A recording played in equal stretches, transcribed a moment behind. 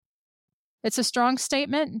It's a strong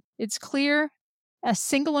statement. It's clear. A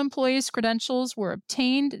single employee's credentials were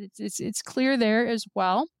obtained. It's clear there as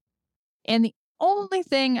well. And the only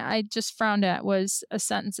thing I just frowned at was a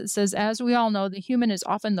sentence that says, as we all know, the human is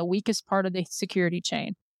often the weakest part of the security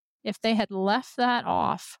chain. If they had left that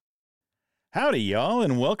off. Howdy, y'all,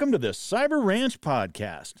 and welcome to the Cyber Ranch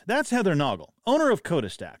podcast. That's Heather Noggle, owner of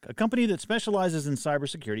CodaStack, a company that specializes in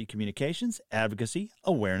cybersecurity communications, advocacy,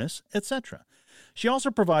 awareness, etc. She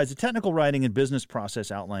also provides technical writing and business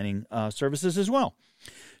process outlining services as well.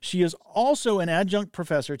 She is also an adjunct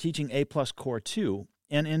professor teaching A+ Core 2,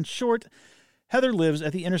 and in short, Heather lives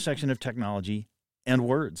at the intersection of technology and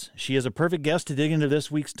words. She is a perfect guest to dig into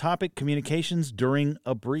this week's topic, communications during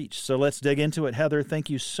a breach. So let's dig into it. Heather, thank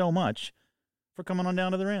you so much for coming on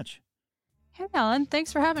down to the ranch. Hey, Alan.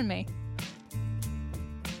 Thanks for having me.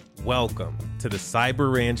 Welcome to the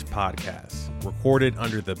Cyber Ranch podcast, recorded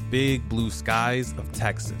under the big blue skies of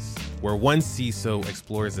Texas, where one CISO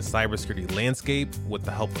explores the cybersecurity landscape with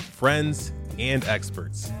the help of friends and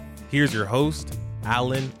experts. Here's your host,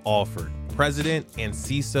 Alan Alford, President and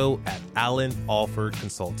CISO at Alan Alford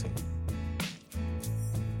Consulting.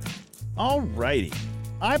 All righty.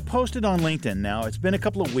 I posted on LinkedIn now. It's been a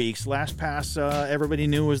couple of weeks. LastPass, everybody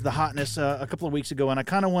knew was the hotness a couple of weeks ago, and I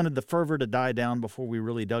kind of wanted the fervor to die down before we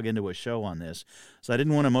really dug into a show on this. So I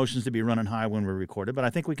didn't want emotions to be running high when we recorded, but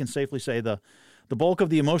I think we can safely say the bulk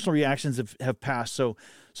of the emotional reactions have passed. So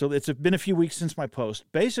it's been a few weeks since my post.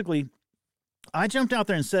 Basically, I jumped out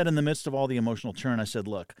there and said in the midst of all the emotional churn, I said,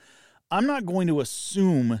 look, I'm not going to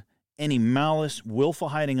assume any malice, willful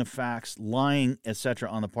hiding of facts, lying, etc.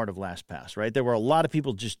 on the part of LastPass, right? There were a lot of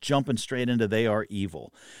people just jumping straight into they are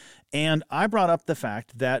evil. And I brought up the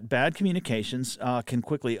fact that bad communications can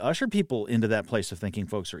quickly usher people into that place of thinking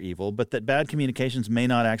folks are evil, but that bad communications may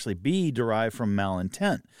not actually be derived from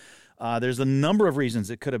malintent. There's a number of reasons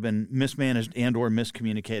it could have been mismanaged and or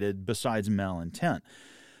miscommunicated besides malintent.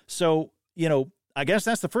 So, I guess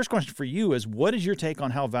that's the first question for you is what is your take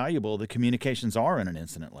on how valuable the communications are in an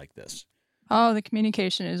incident like this? Oh, the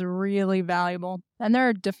communication is really valuable. And there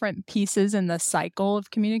are different pieces in the cycle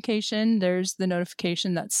of communication. There's the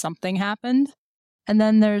notification that something happened. And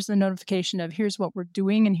then there's the notification of here's what we're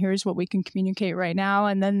doing and here's what we can communicate right now.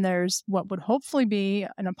 And then there's what would hopefully be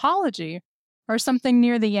an apology or something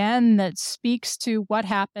near the end that speaks to what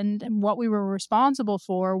happened and what we were responsible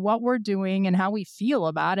for, what we're doing and how we feel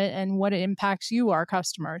about it and what it impacts you, our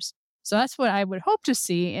customers. So that's what I would hope to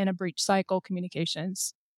see in a breach cycle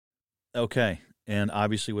communications. Okay. And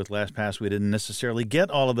obviously with LastPass, we didn't necessarily get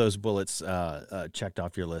all of those bullets checked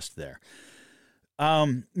off your list there.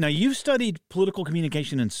 Now, you've studied political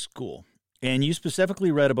communication in school, and you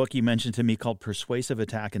specifically read a book you mentioned to me called Persuasive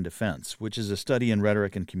Attack and Defense, which is a study in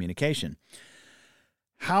rhetoric and communication.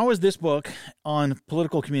 How is this book on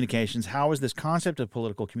political communications, how is this concept of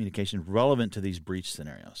political communication relevant to these breach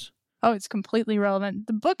scenarios? Oh, it's completely relevant.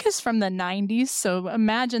 The book is from the 90s, so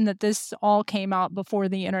imagine that this all came out before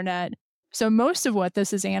the internet. So most of what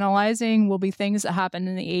this is analyzing will be things that happened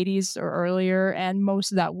in the 80s or earlier, and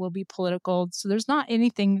most of that will be political. So there's not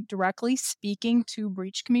anything directly speaking to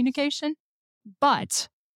breach communication. But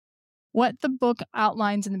what the book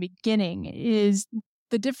outlines in the beginning is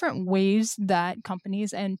the different ways that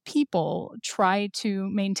companies and people try to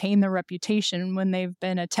maintain their reputation when they've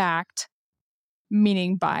been attacked,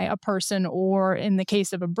 meaning by a person or in the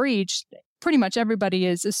case of a breach, pretty much everybody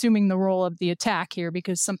is assuming the role of the attack here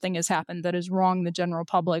because something has happened that has wronged the general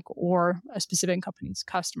public or a specific company's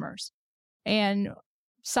customers. And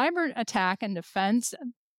cyber attack and defense,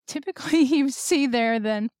 typically you see there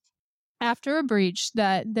then after a breach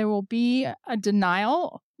that there will be a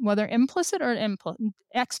denial, whether explicit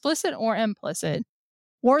or implicit,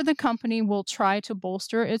 or the company will try to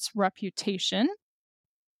bolster its reputation.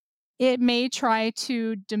 It may try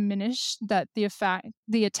to diminish that the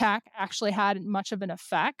attack actually had much of an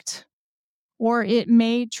effect, or it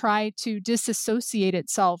may try to disassociate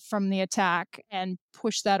itself from the attack and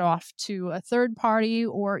push that off to a third party,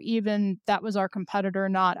 or even that was our competitor,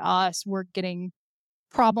 not us. We're getting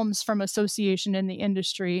problems from association in the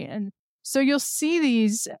industry. And so you'll see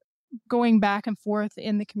these going back and forth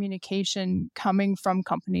in the communication coming from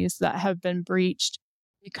companies that have been breached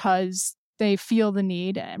because they feel the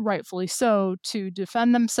need, and rightfully so, to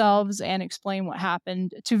defend themselves and explain what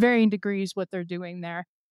happened to varying degrees what they're doing there.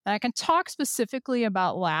 And I can talk specifically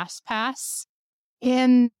about LastPass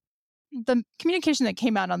in the communication that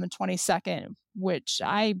came out on the 22nd, which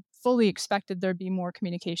I fully expected there'd be more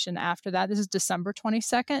communication after that. This is December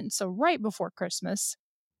 22nd, so right before Christmas.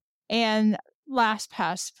 And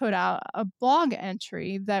LastPass put out a blog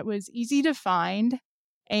entry that was easy to find,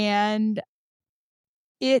 and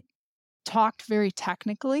it talked very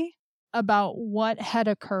technically about what had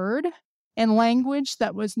occurred in language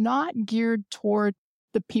that was not geared toward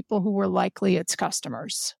the people who were likely its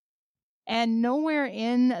customers. And nowhere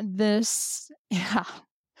in this,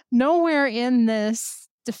 nowhere in this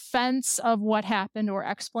defense of what happened or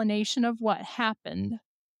explanation of what happened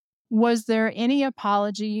was there any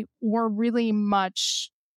apology or really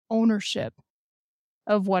much ownership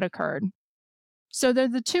of what occurred. So there are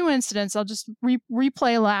the two incidents. I'll just replay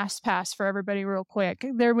LastPass for everybody real quick.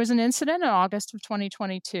 There was an incident in August of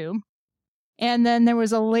 2022. And then there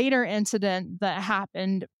was a later incident that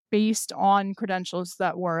happened based on credentials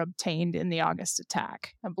that were obtained in the August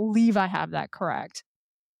attack. I believe I have that correct.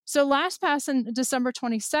 So LastPass on December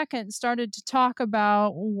 22nd started to talk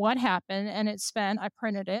about what happened, and it spent, I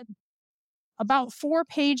printed it, about 4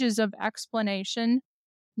 pages of explanation,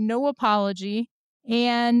 no apology,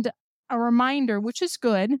 and a reminder, which is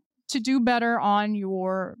good, to do better on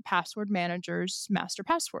your password manager's master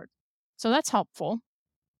password. So that's helpful.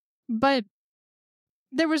 But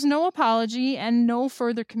there was no apology and no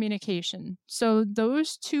further communication. So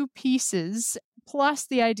those two pieces, plus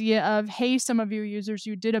the idea of, hey, some of your users,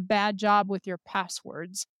 you did a bad job with your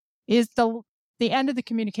passwords, is the end of the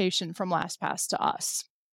communication from LastPass to us.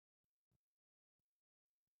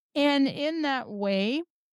 And in that way,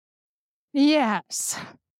 yes,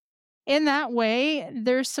 in that way,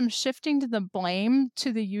 there's some shifting to the blame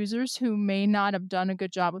to the users who may not have done a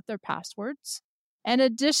good job with their passwords. And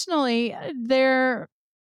additionally, there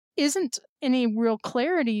isn't any real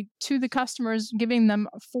clarity to the customers, giving them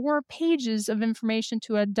 4 pages of information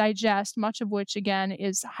to digest, much of which, again,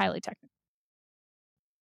 is highly technical.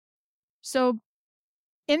 So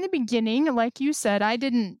in the beginning, like you said, I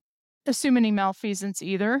didn't assume any malfeasance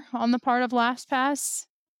either on the part of LastPass.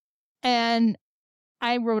 And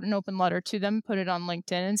I wrote an open letter to them, put it on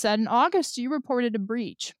LinkedIn, and said, in August, you reported a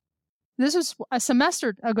breach. This was a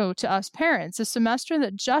semester ago to us parents, a semester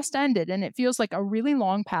that just ended, and it feels like a really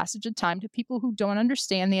long passage of time to people who don't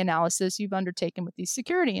understand the analysis you've undertaken with these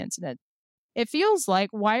security incidents. It feels like,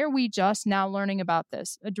 why are we just now learning about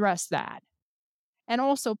this? Address that. And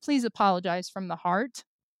also, please apologize from the heart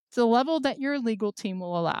to the level that your legal team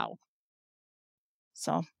will allow.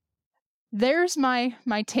 So there's my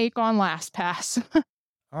take on LastPass.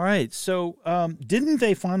 All right. So didn't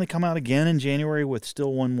they finally come out again in January with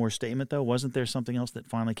still one more statement, though? Wasn't there something else that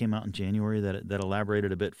finally came out in January that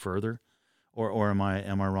elaborated a bit further? Or am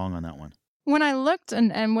I wrong on that one? When I looked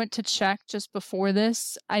and went to check just before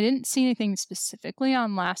this, I didn't see anything specifically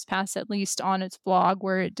on LastPass, at least on its blog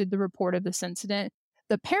where it did the report of this incident.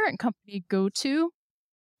 The parent company, GoTo,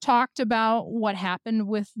 talked about what happened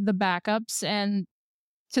with the backups and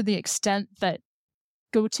to the extent that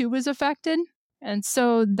GoTo was affected. And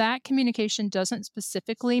so that communication doesn't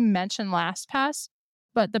specifically mention LastPass,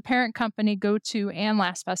 but the parent company, GoTo and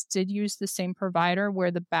LastPass, did use the same provider where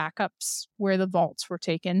the backups, where the vaults were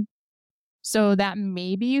taken. So that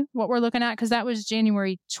may be what we're looking at, because that was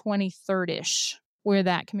January 23rd-ish where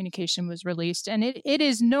that communication was released. And it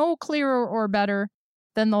is no clearer or better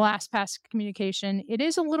than the LastPass communication. It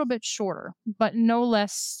is a little bit shorter, but no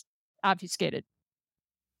less obfuscated.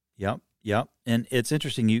 Yep. And it's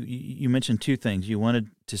interesting. You mentioned 2 things. You wanted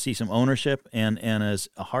to see some ownership and as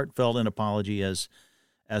a heartfelt an apology as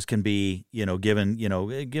can be, given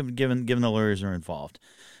the lawyers are involved.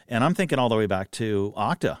 And I'm thinking all the way back to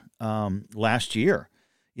Okta last year.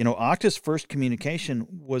 Okta's first communication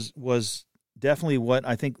was definitely what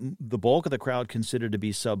I think the bulk of the crowd considered to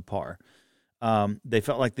be subpar. They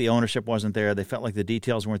felt like the ownership wasn't there. They felt like the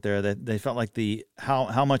details weren't there. They felt like the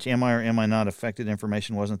how much am I or am I not affected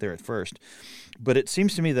information wasn't there at first. But it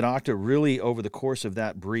seems to me that Okta really, over the course of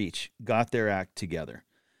that breach, got their act together.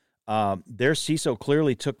 Their CISO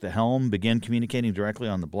clearly took the helm, began communicating directly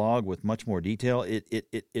on the blog with much more detail.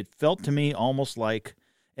 It felt to me almost like,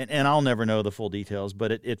 and I'll never know the full details,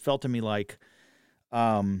 but it felt to me like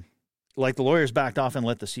the lawyers backed off and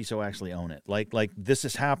let the CISO actually own it. Like this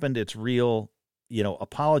has happened. It's real.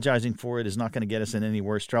 Apologizing for it is not going to get us in any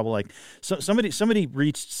worse trouble. Like somebody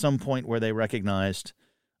reached some point where they recognized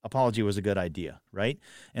apology was a good idea, right?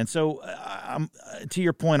 And so to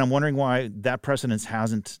your point, I'm wondering why that precedence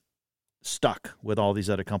hasn't stuck with all these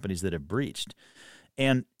other companies that have breached.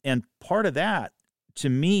 And part of that, to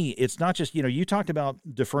me, it's not just, you talked about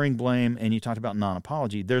deferring blame and you talked about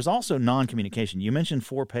non-apology. There's also non-communication. You mentioned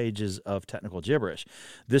 4 pages of technical gibberish.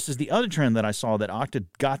 This is the other trend that I saw that Okta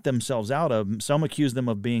got themselves out of. Some accused them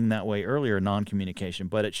of being that way earlier, non-communication.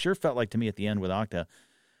 But it sure felt like to me at the end with Okta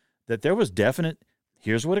that there was definite,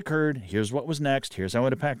 here's what occurred, here's what was next, here's how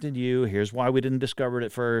it impacted you, here's why we didn't discover it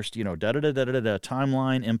at first,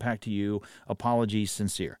 timeline, impact to you, apology,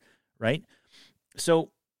 sincere. right?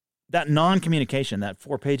 So that non-communication, that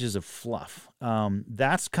 4 pages of fluff,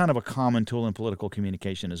 that's kind of a common tool in political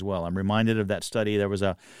communication as well. I'm reminded of that study. There was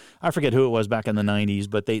I forget who it was back in the 90s,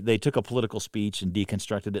 but they took a political speech and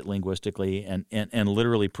deconstructed it linguistically and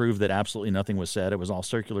literally proved that absolutely nothing was said. It was all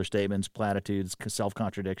circular statements, platitudes,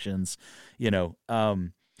 self-contradictions.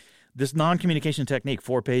 This non-communication technique,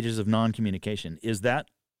 4 pages of non-communication, is that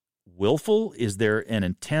willful? Is there an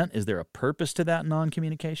intent? Is there a purpose to that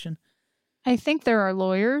non-communication? I think there are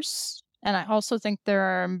lawyers, and I also think there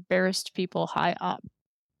are embarrassed people high up,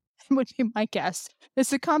 would be my guess.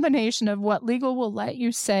 It's a combination of what legal will let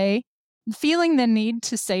you say, feeling the need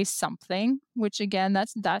to say something, which again,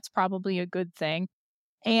 that's probably a good thing,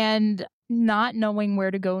 and not knowing where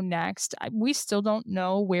to go next. We still don't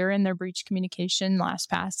know where in their breach communication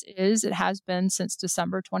LastPass is. It has been since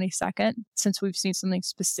December 22nd, since we've seen something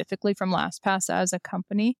specifically from LastPass as a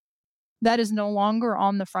company. That is no longer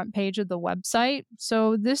on the front page of the website.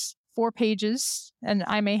 So this 4 pages, and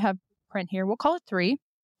I may have print here, we'll call it 3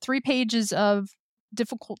 pages of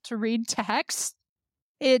difficult to read text.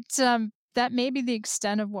 That may be the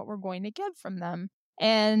extent of what we're going to get from them.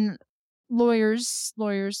 And lawyers,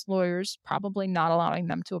 probably not allowing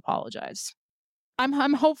them to apologize.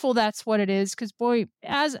 I'm hopeful that's what it is, because boy,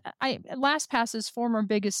 as LastPass's former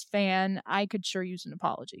biggest fan, I could sure use an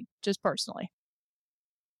apology, just personally.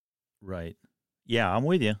 Right. Yeah, I'm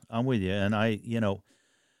with you. And I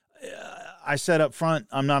said up front,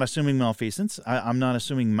 I'm not assuming malfeasance. I'm not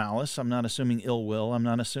assuming malice. I'm not assuming ill will. I'm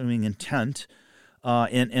not assuming intent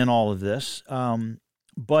in all of this.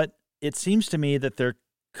 But it seems to me that there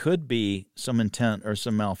could be some intent or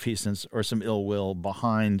some malfeasance or some ill will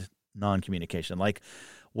behind non-communication. Like,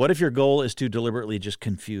 what if your goal is to deliberately just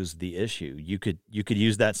confuse the issue? You could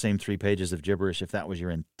use that same 3 pages of gibberish if that was your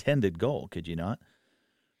intended goal, could you not?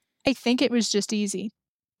 I think it was just easy.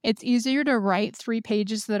 It's easier to write 3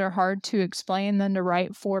 pages that are hard to explain than to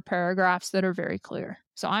write 4 paragraphs that are very clear.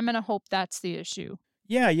 So I'm going to hope that's the issue.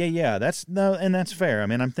 Yeah. That's fair. I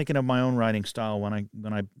mean, I'm thinking of my own writing style when I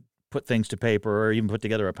put things to paper or even put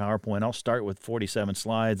together a PowerPoint. I'll start with 47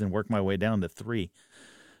 slides and work my way down to 3.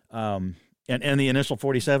 And the initial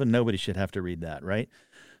 47, nobody should have to read that, right?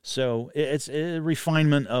 So it's a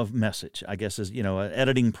refinement of message, I guess, is an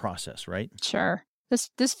editing process, right? Sure.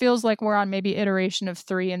 This feels like we're on maybe iteration of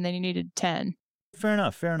 3 and then you needed 10. Fair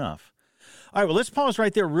enough. All right, well, let's pause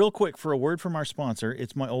right there real quick for a word from our sponsor.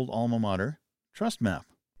 It's my old alma mater, TrustMap.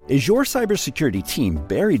 Is your cybersecurity team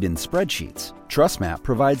buried in spreadsheets? TrustMap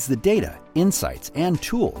provides the data, insights, and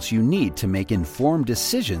tools you need to make informed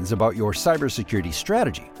decisions about your cybersecurity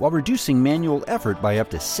strategy while reducing manual effort by up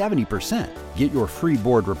to 70%. Get your free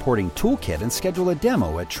board reporting toolkit and schedule a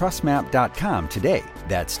demo at trustmap.com today.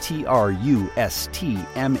 That's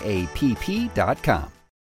TRUSTMAPP.com.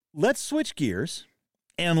 Let's switch gears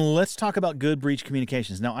and let's talk about good breach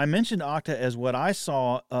communications. Now, I mentioned Okta as what I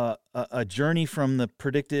saw a journey from the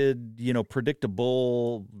predictable,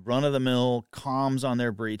 run-of-the-mill comms on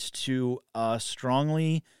their breach to a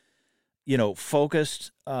strongly,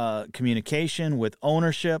 focused communication with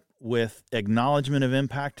ownership, with acknowledgement of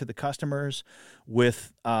impact to the customers,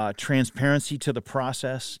 with transparency to the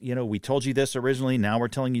process. We told you this originally. Now we're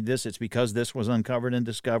telling you this. It's because this was uncovered and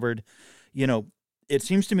discovered. It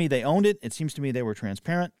seems to me they owned it. It seems to me they were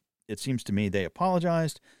transparent. It seems to me they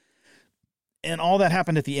apologized. And all that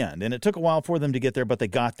happened at the end. And it took a while for them to get there, but they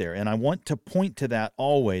got there. And I want to point to that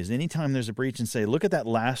always. Anytime there's a breach and say, look at that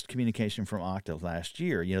last communication from Okta last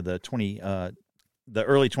year, the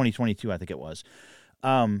early 2022, I think it was.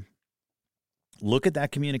 Look at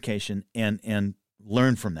that communication and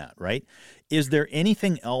learn from that, right? Is there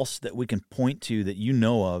anything else that we can point to that you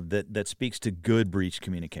know of that speaks to good breach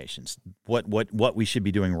communications? What we should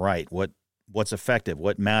be doing right? What's effective?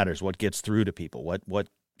 What matters? What gets through to people? What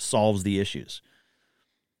solves the issues?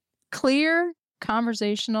 Clear,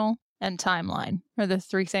 conversational, and timeline are the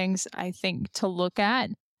 3 things I think to look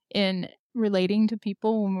at in relating to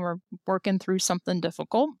people when we're working through something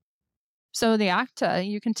difficult. So the Okta,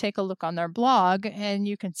 you can take a look on their blog and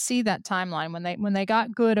you can see that timeline. When they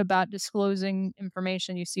got good about disclosing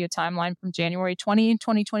information, you see a timeline from January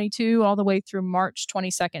 2022, all the way through March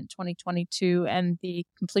 22nd, 2022, and the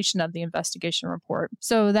completion of the investigation report.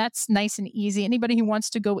 So that's nice and easy. Anybody who wants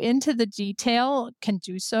to go into the detail can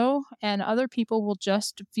do so, and other people will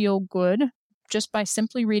just feel good just by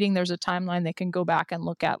simply reading. There's a timeline they can go back and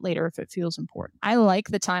look at later if it feels important. I like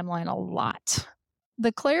the timeline a lot.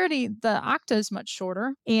 the clarity, the Okta is much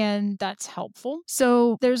shorter, and that's helpful.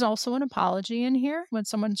 So there's also an apology in here when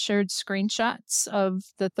someone shared screenshots of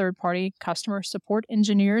the third-party customer support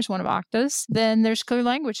engineers, one of Okta's. Then there's clear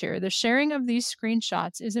language here. The sharing of these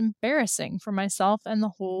screenshots is embarrassing for myself and the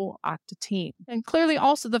whole Okta team. And clearly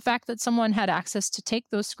also the fact that someone had access to take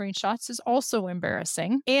those screenshots is also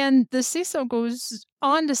embarrassing. And the CISO goes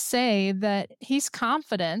on to say that he's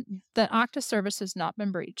confident that Okta service has not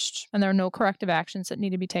been breached and there are no corrective actions that need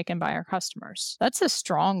to be taken by our customers. That's a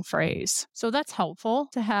strong phrase. So that's helpful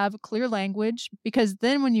to have clear language, because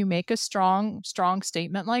then when you make a strong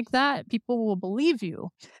statement like that, people will believe you.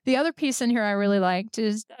 The other piece in here I really liked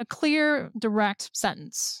is a clear, direct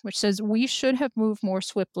sentence, which says we should have moved more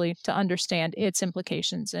swiftly to understand its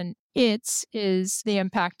implications, and it is the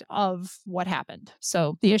impact of what happened.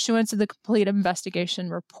 So the issuance of the complete investigation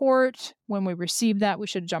report, when we received that, we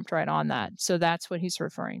should have jumped right on that. So that's what he's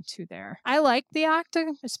referring to there. I like the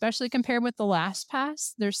Okta, especially compared with the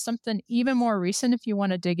LastPass. There's something even more recent if you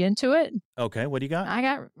want to dig into it. Okay, what do you got? I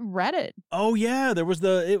got Reddit. Oh, yeah, there was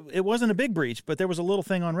it wasn't a big breach, but there was a little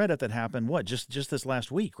thing on Reddit that happened, just this last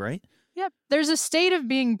week, right? Yep. There's a state of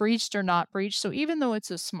being breached or not breached. So even though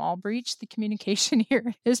it's a small breach, the communication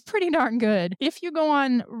here is pretty darn good. If you go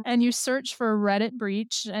on and you search for Reddit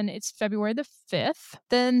breach and it's February the 5th,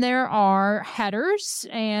 then there are headers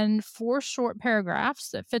and 4 short paragraphs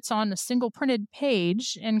that fits on a single printed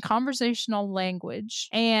page in conversational language.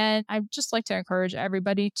 And I'd just like to encourage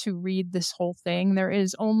everybody to read this whole thing. There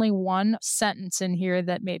is only one sentence in here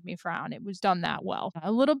that made me frown. It was done that well.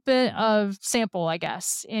 A little bit of sample, I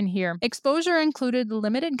guess, in here. Exposure included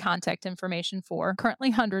limited contact information for, currently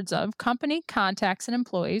hundreds of, company contacts and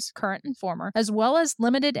employees, current and former, as well as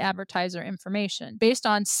limited advertiser information. Based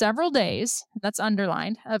on several days, that's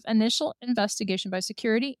underlined, of initial investigation by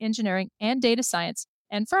security, engineering, and data science,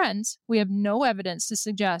 and friends, we have no evidence to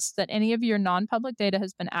suggest that any of your non-public data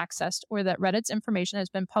has been accessed or that Reddit's information has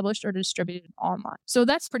been published or distributed online. So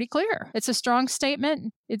that's pretty clear. It's a strong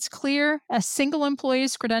statement. It's clear. A single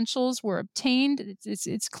employee's credentials were obtained.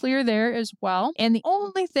 It's clear there as well. And the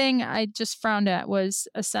only thing I just frowned at was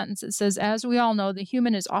a sentence that says, as we all know, the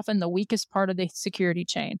human is often the weakest part of the security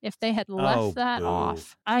chain. If they had left that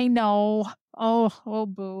off, I know. Oh,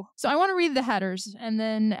 boo. So I want to read the headers, and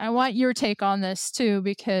then I want your take on this too,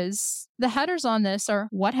 because the headers on this are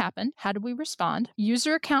what happened, how did we respond,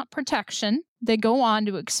 user account protection. They go on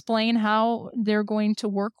to explain how they're going to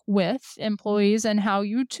work with employees and how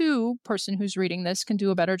you too, person who's reading this, can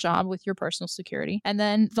do a better job with your personal security. And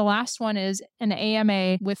then the last one is an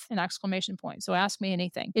AMA with an exclamation point. So ask me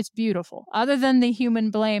anything. It's beautiful. Other than the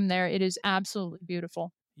human blame there, it is absolutely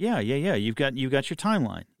beautiful. Yeah. You've got your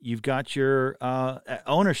timeline. You've got your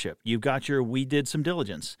ownership. You've got your we did some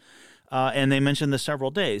diligence. And they mentioned the several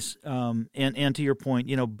days. And to your point,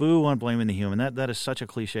 boo on blaming the human. That is such a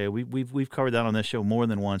cliche. We've covered that on this show more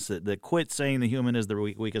than once. That quit saying the human is the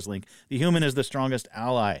weakest link. The human is the strongest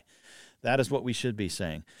ally. That is what we should be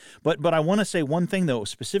saying. But I want to say one thing though,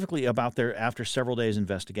 specifically about their after several days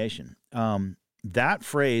investigation. That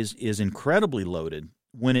phrase is incredibly loaded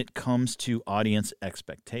when it comes to audience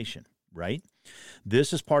expectation, right?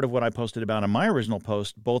 This is part of what I posted about in my original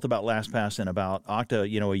post, both about LastPass and about Okta,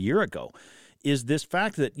 a year ago, is this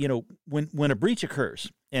fact that, when a breach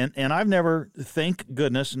occurs, and I've never, thank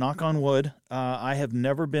goodness, knock on wood, I have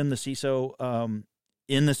never been the CISO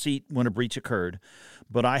in the seat when a breach occurred,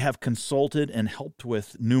 but I have consulted and helped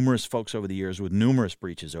with numerous folks over the years with numerous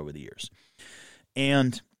breaches over the years.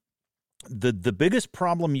 And the biggest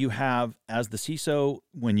problem you have as the CISO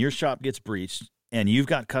when your shop gets breached and you've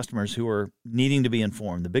got customers who are needing to be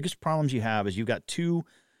informed, the biggest problems you have is you've got 2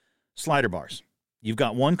 slider bars. You've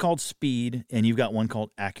got one called speed and you've got one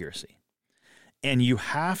called accuracy. And you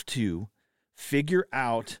have to figure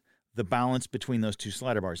out the balance between those 2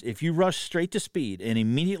 slider bars. If you rush straight to speed and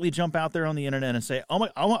immediately jump out there on the internet and say,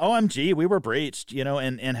 OMG, we were breached,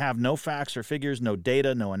 and have no facts or figures, no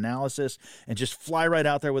data, no analysis, and just fly right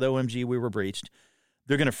out there with OMG, we were breached,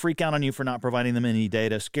 they're going to freak out on you for not providing them any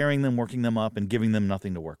data, scaring them, working them up, and giving them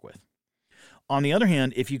nothing to work with. On the other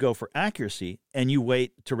hand, if you go for accuracy and you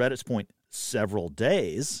wait, to Reddit's point, several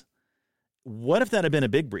days, what if that had been a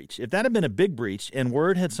big breach? If that had been a big breach and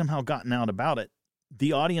word had somehow gotten out about it,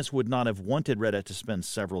 the audience would not have wanted Reddit to spend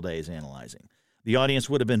several days analyzing. The audience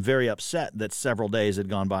would have been very upset that several days had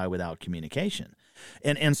gone by without communication.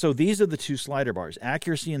 And so these are the two slider bars,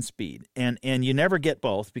 accuracy and speed. And you never get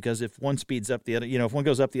both, because if one speeds up, the other, if one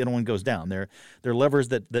goes up, the other one goes down. They're levers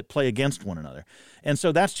that play against one another. And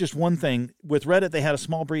so that's just one thing. With Reddit, they had a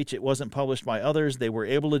small breach. It wasn't published by others. They were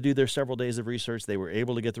able to do their several days of research. They were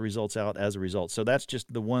able to get the results out as a result. So that's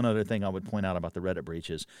just the one other thing I would point out about the Reddit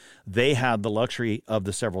breaches. They had the luxury of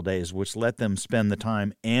the several days, which let them spend the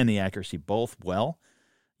time and the accuracy both well.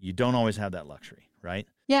 You don't always have that luxury, right?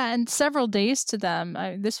 Yeah, and several days to them.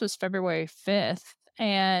 This was February 5th.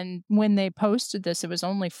 And when they posted this, it was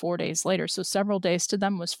only 4 days later. So several days to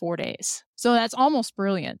them was 4 days. So that's almost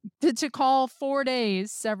brilliant to call 4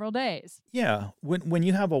 days several days. Yeah. When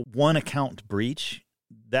you have a one account breach,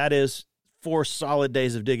 that is 4 solid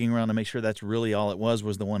days of digging around to make sure that's really all it was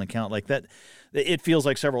the one account. Like that, it feels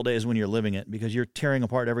like several days when you're living it, because you're tearing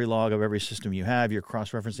apart every log of every system you have. You're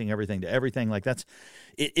cross-referencing everything to everything. Like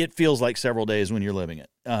it feels like several days when you're living it.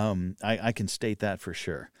 I can state that for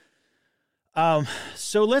sure.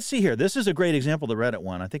 So let's see here. This is a great example, the Reddit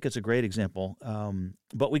one. I think it's a great example.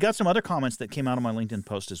 But we got some other comments that came out of my LinkedIn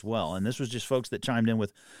post as well. And this was just folks that chimed in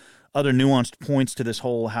with other nuanced points to this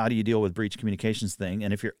whole how do you deal with breach communications thing.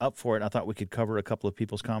 And if you're up for it, I thought we could cover a couple of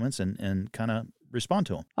people's comments and kind of respond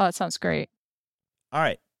to them. Oh, that sounds great. All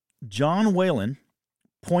right. John Whalen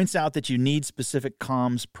points out that you need specific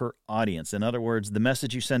comms per audience. In other words, the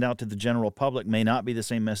message you send out to the general public may not be the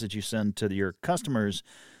same message you send to your customers,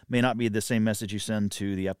 may not be the same message you send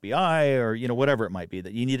to the FBI or, whatever it might be,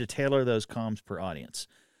 that you need to tailor those comms per audience.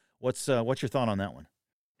 What's your thought on that one?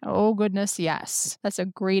 Oh, goodness, yes. That's a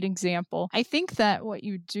great example. I think that what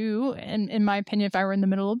you do, and in my opinion, if I were in the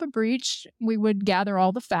middle of a breach, we would gather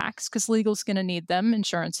all the facts because legal's going to need them.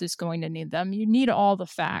 Insurance is going to need them. You need all the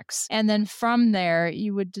facts. And then from there,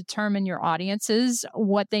 you would determine your audiences,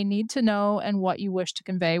 what they need to know and what you wish to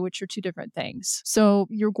convey, which are two different things. So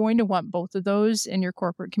you're going to want both of those in your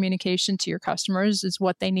corporate communication to your customers, is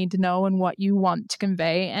what they need to know and what you want to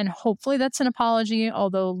convey. And hopefully that's an apology,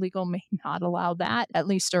 although legal may not allow that, at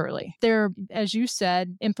least early. There, as you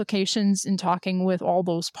said, implications in talking with all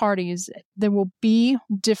those parties. There will be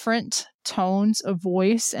different tones of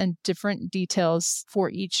voice and different details for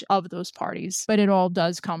each of those parties, but it all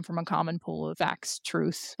does come from a common pool of facts,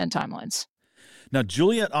 truth, and timelines. Now,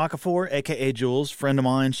 Juliet Okafor, a.k.a. Jules, friend of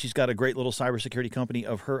mine, she's got a great little cybersecurity company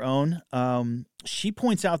of her own. She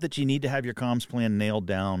points out that you need to have your comms plan nailed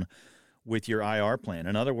down with your IR plan.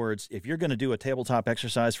 In other words, if you're going to do a tabletop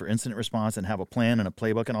exercise for incident response and have a plan and a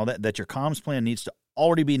playbook and all that your comms plan needs to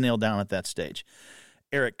already be nailed down at that stage.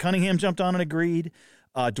 Eric Cunningham jumped on and agreed.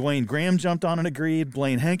 Dwayne Graham jumped on and agreed.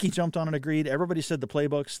 Blaine Hankey jumped on and agreed. Everybody said the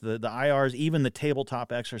playbooks, the IRs, even the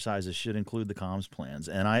tabletop exercises should include the comms plans.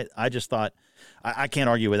 And I just thought, I can't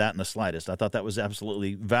argue with that in the slightest. I thought that was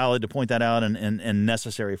absolutely valid to point that out and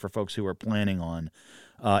necessary for folks who are planning on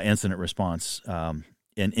incident response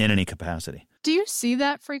in any capacity. Do you see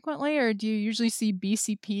that frequently, or do you usually see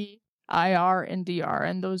BCP, IR, and DR?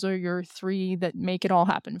 And those are your three that make it all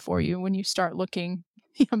happen for you when you start looking,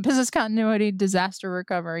 business continuity, disaster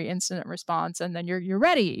recovery, incident response, and then you're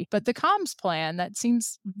ready. But the comms plan, that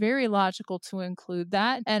seems very logical to include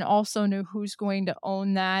that, and also know who's going to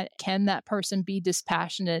own that. Can that person be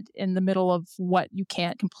dispassionate in the middle of what you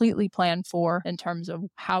can't completely plan for in terms of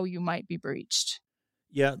how you might be breached?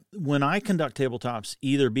 Yeah, when I conduct tabletops,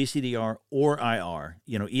 either BCDR or IR,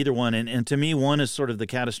 either one, and to me, one is sort of the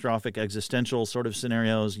catastrophic existential sort of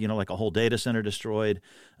scenarios, like a whole data center destroyed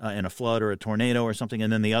in a flood or a tornado or something,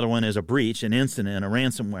 and then the other one is a breach, an incident, a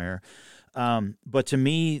ransomware. But to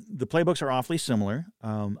me, the playbooks are awfully similar.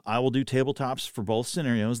 I will do tabletops for both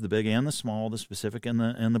scenarios, the big and the small, the specific and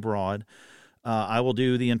the broad. I will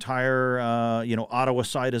do the entire, Ottawa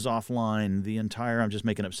site is offline, the entire, I'm just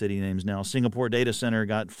making up city names now, Singapore data center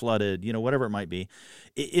got flooded, whatever it might be.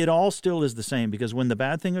 It all still is the same, because when the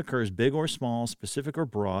bad thing occurs, big or small, specific or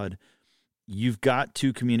broad, you've got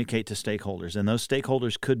to communicate to stakeholders. And those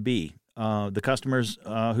stakeholders could be the customers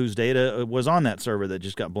whose data was on that server that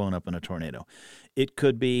just got blown up in a tornado. It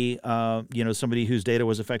could be, somebody whose data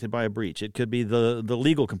was affected by a breach. It could be the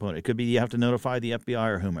legal component. It could be you have to notify the FBI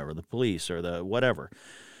or whomever, the police or the whatever.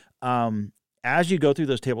 As you go through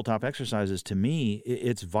those tabletop exercises, to me,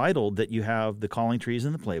 it's vital that you have the calling trees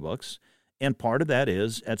and the playbooks. And part of that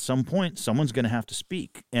is, at some point, someone's going to have to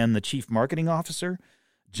speak. And the chief marketing officer,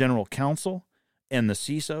 general counsel, and the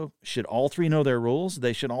CISO should all three know their rules.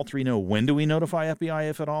 They should all three know, when do we notify FBI,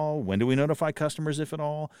 if at all? When do we notify customers, if at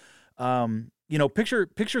all?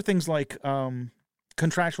 Picture things like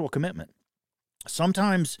contractual commitment.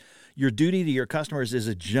 Sometimes your duty to your customers is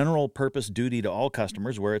a general purpose duty to all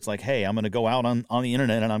customers, where it's like, hey, I'm going to go out on the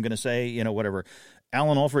internet and I'm going to say, whatever,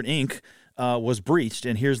 Alan Alford Inc. was breached,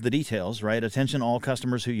 and here's the details, right? Attention all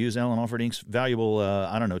customers who use Allen Alford Inc.'s valuable,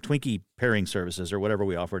 Twinkie pairing services or whatever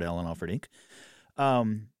we offer at Allen Alford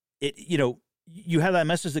Inc. You have that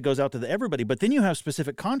message that goes out to everybody, but then you have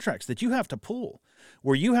specific contracts that you have to pull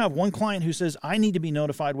where you have one client who says, I need to be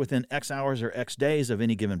notified within X hours or X days of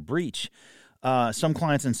any given breach. Some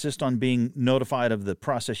clients insist on being notified of the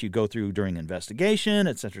process you go through during investigation,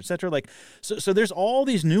 et cetera, et cetera. So there's all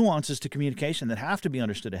these nuances to communication that have to be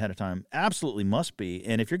understood ahead of time. Absolutely must be.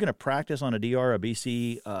 And if you're going to practice on a DR, a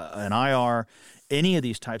BC, an IR, any of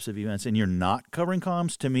these types of events, and you're not covering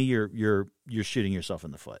comms, to me, you're shooting yourself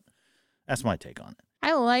in the foot. That's my take on it.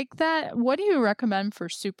 I like that. What do you recommend for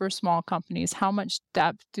super small companies? How much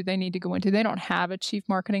depth do they need to go into? They don't have a chief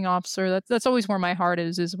marketing officer. That's always where my heart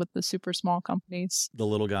is with the super small companies. The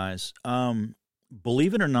little guys.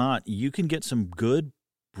 Believe it or not, you can get some good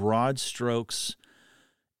broad strokes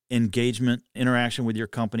engagement, interaction with your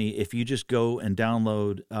company if you just go and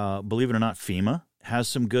download, believe it or not, FEMA has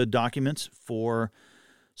some good documents for.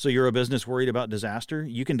 So you're a business worried about disaster,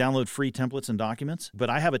 you can download free templates and documents. But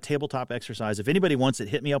I have a tabletop exercise. If anybody wants it,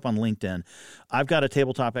 hit me up on LinkedIn. I've got a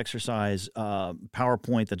tabletop exercise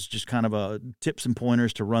PowerPoint that's just kind of a tips and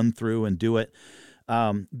pointers to run through and do it.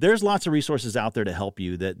 There's lots of resources out there to help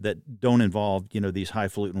you that don't involve, these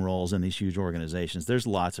highfalutin roles and these huge organizations. There's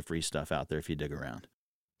lots of free stuff out there if you dig around.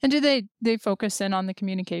 And do they focus in on the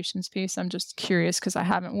communications piece? I'm just curious because I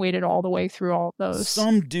haven't waded all the way through all of those.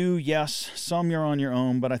 Some do, yes. Some you're on your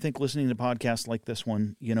own. But I think listening to podcasts like this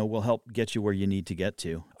one, will help get you where you need to get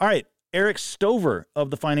to. All right. Eric Stover of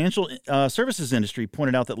the financial services industry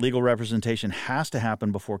pointed out that legal representation has to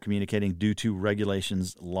happen before communicating due to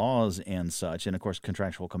regulations, laws, and such. And, of course,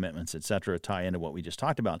 contractual commitments, et cetera, tie into what we just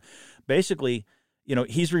talked about. Basically,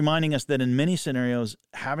 he's reminding us that in many scenarios,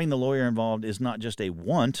 having the lawyer involved is not just a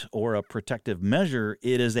want or a protective measure.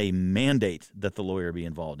 It is a mandate that the lawyer be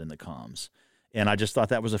involved in the comms. And I just thought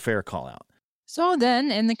that was a fair call out. So then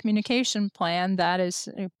in the communication plan, that is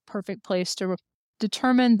a perfect place to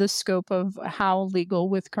determine the scope of how legal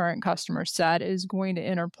with current customer set is going to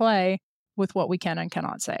interplay with what we can and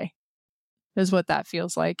cannot say, is what that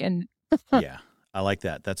feels like. And yeah. I like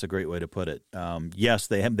that. That's a great way to put it. Yes,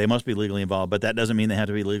 they must be legally involved, but that doesn't mean they have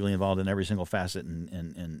to be legally involved in every single facet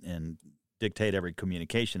and dictate every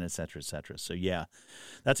communication, et cetera, et cetera. So, yeah,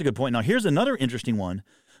 that's a good point. Now, here's another interesting one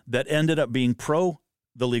that ended up being pro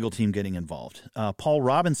the legal team getting involved. Paul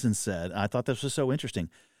Robinson said, I thought this was so interesting,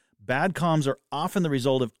 bad comms are often the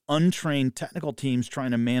result of untrained technical teams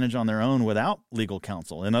trying to manage on their own without legal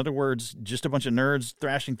counsel. In other words, just a bunch of nerds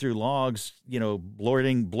thrashing through logs,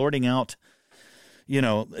 blurting out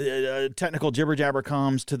technical jibber jabber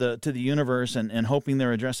comms to the universe and hoping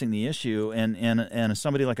they're addressing the issue. And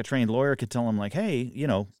somebody like a trained lawyer could tell them like, hey,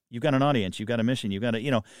 you've got an audience, you've got a mission, you've got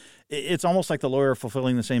to, it's almost like the lawyer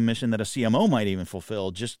fulfilling the same mission that a CMO might even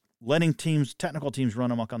fulfill. Just letting technical teams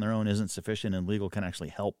run amok on their own isn't sufficient, and legal can actually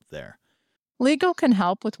help there. Legal can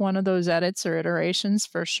help with one of those edits or iterations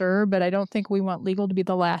for sure, but I don't think we want legal to be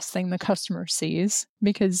the last thing the customer sees,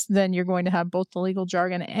 because then you're going to have both the legal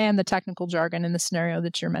jargon and the technical jargon in the scenario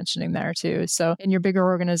that you're mentioning there too. So in your bigger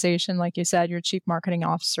organization, like you said, your chief marketing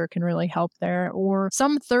officer can really help there, or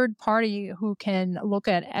some third party who can look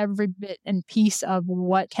at every bit and piece of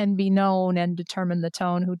what can be known and determine the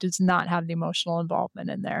tone, who does not have the emotional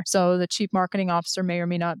involvement in there. So the chief marketing officer may or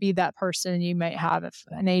may not be that person. You might have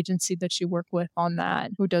an agency that you work with on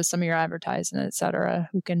that, who does some of your advertising, et cetera,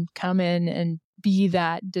 who can come in and be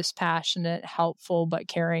that dispassionate, helpful, but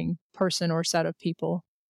caring person or set of people.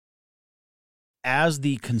 As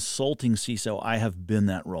the consulting CISO, I have been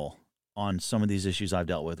that role on some of these issues I've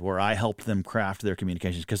dealt with, where I helped them craft their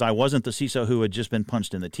communications, because I wasn't the CISO who had just been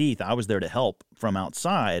punched in the teeth. I was there to help from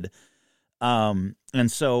outside. And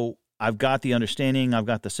so I've got the understanding, I've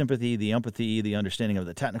got the sympathy, the empathy, the understanding of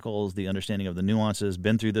the technicals, the understanding of the nuances,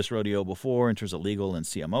 been through this rodeo before in terms of legal and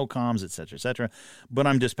CMO comms, et cetera, et cetera. But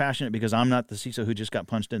I'm dispassionate because I'm not the CISO who just got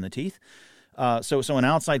punched in the teeth. So an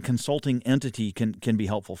outside consulting entity can be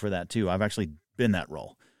helpful for that too. I've actually been that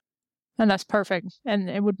role. And that's perfect. And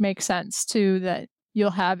it would make sense too that you'll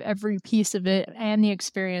have every piece of it and the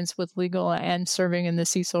experience with legal and serving in the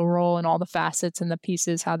CISO role and all the facets and the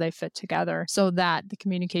pieces, how they fit together, so that the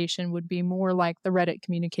communication would be more like the Reddit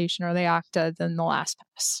communication or the Okta than the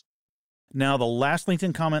LastPass. Now, the last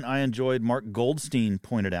LinkedIn comment I enjoyed, Mark Goldstein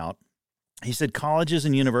pointed out. He said colleges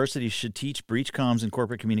and universities should teach breach comms in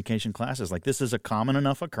corporate communication classes. Like, this is a common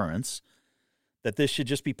enough occurrence that this should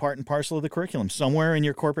just be part and parcel of the curriculum. Somewhere in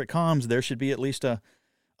your corporate comms, there should be at least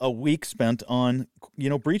a week spent on,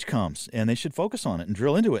 breach comms, and they should focus on it and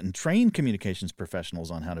drill into it and train communications professionals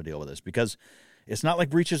on how to deal with this, because It's not like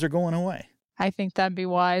breaches are going away. I think that'd be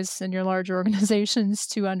wise in your large organizations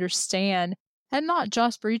to understand, and not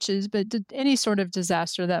just breaches, but any sort of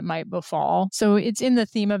disaster that might befall. So it's in the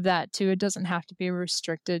theme of that too. It doesn't have to be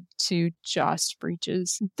restricted to just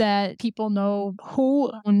breaches, that people know who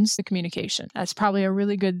owns the communication. That's probably a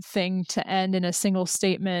really good thing to end in a single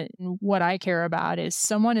statement. And what I care about is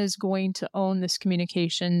someone is going to own this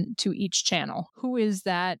communication to each channel. Who is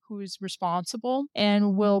that? Who is responsible?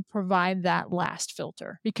 And will provide that last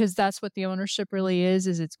filter, because that's what the ownership really is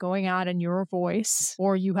it's going out in your voice,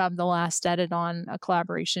 or you have the last edit on a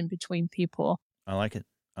collaboration between people. I like it.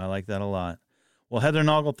 I like that a lot. Well, Heather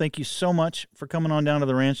Noggle, thank you so much for coming on down to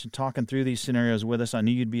the ranch and talking through these scenarios with us. I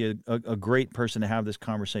knew you'd be a great person to have this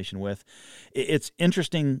conversation with. It's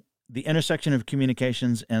interesting. The intersection of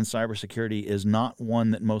communications and cybersecurity is not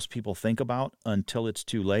one that most people think about until it's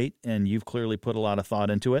too late, and you've clearly put a lot of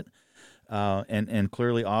thought into it, and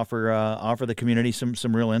clearly offer the community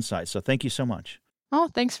some real insights. So thank you so much. Oh,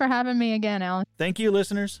 thanks for having me again, Alan. Thank you,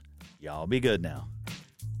 listeners. Y'all be good now.